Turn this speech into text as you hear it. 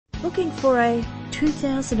Looking for a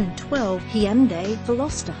 2012 Hyundai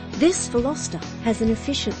Veloster. This Veloster has an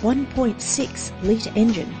efficient 1.6-litre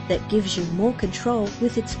engine that gives you more control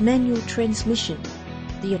with its manual transmission.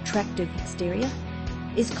 The attractive exterior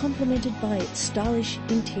is complemented by its stylish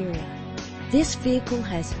interior. This vehicle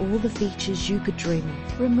has all the features you could dream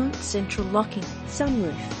of: remote central locking,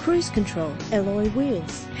 sunroof, cruise control, alloy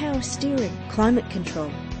wheels, power steering, climate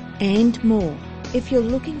control, and more. If you're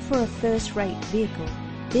looking for a first-rate vehicle,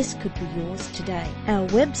 this could be yours today. Our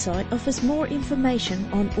website offers more information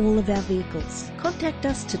on all of our vehicles. Contact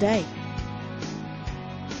us today.